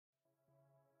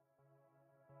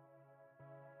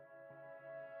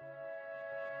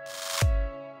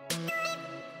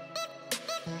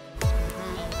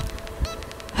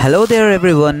Hello there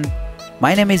everyone,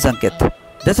 my name is Ankit.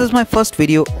 This is my first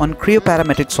video on Creo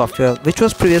Parametric software, which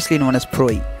was previously known as Pro,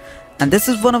 and this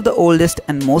is one of the oldest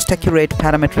and most accurate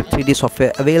parametric 3D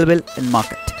software available in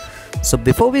market. So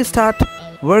before we start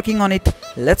working on it,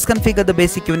 let's configure the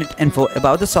basic unit info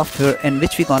about the software in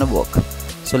which we're gonna work.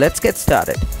 So let's get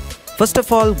started. First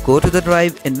of all, go to the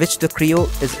drive in which the Creo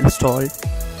is installed.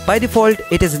 By default,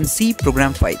 it is in C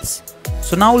program files.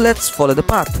 So now let's follow the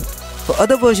path. For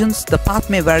other versions, the path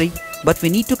may vary, but we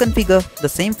need to configure the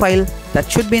same file that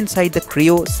should be inside the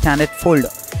Creo standard folder.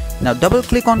 Now double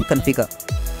click on configure.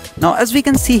 Now as we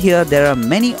can see here, there are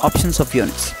many options of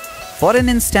units. For an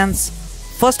instance,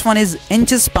 first one is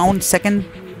inches pound second,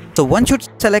 so one should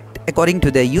select according to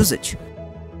their usage.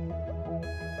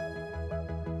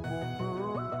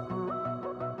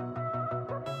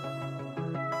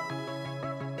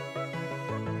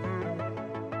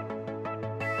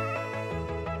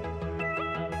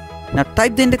 Now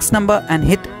type the index number and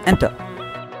hit enter.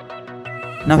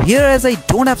 Now here, as I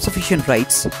don't have sufficient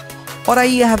rights or I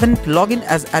haven't logged in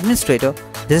as administrator,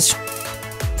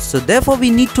 so therefore we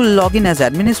need to log in as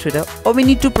administrator, or we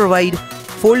need to provide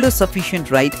folder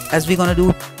sufficient right as we're gonna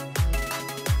do.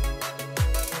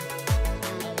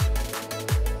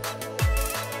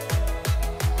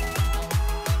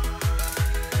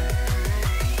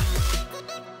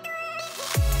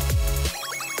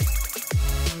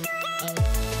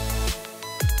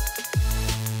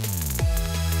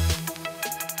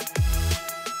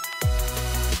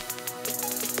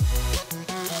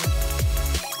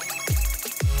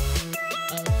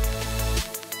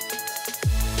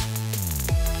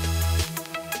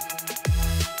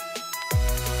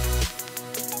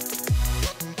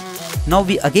 Now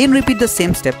we again repeat the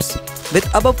same steps with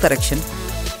above correction.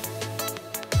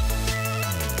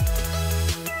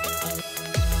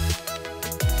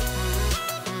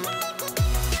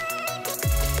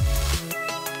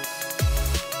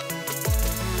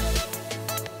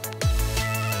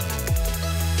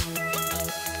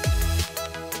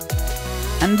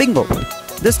 And bingo!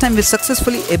 This time we're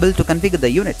successfully able to configure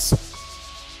the units.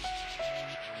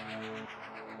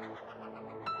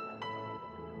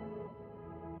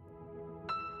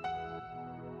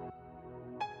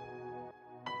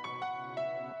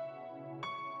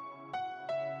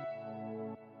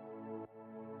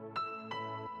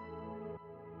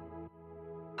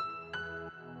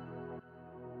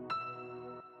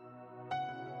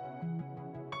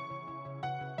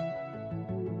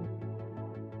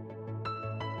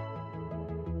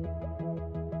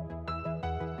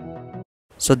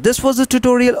 So this was the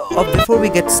tutorial of before we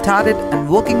get started and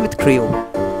working with Creo.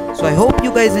 So I hope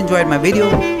you guys enjoyed my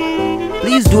video.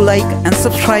 Please do like and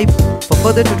subscribe for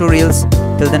further tutorials.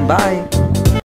 Till then, bye.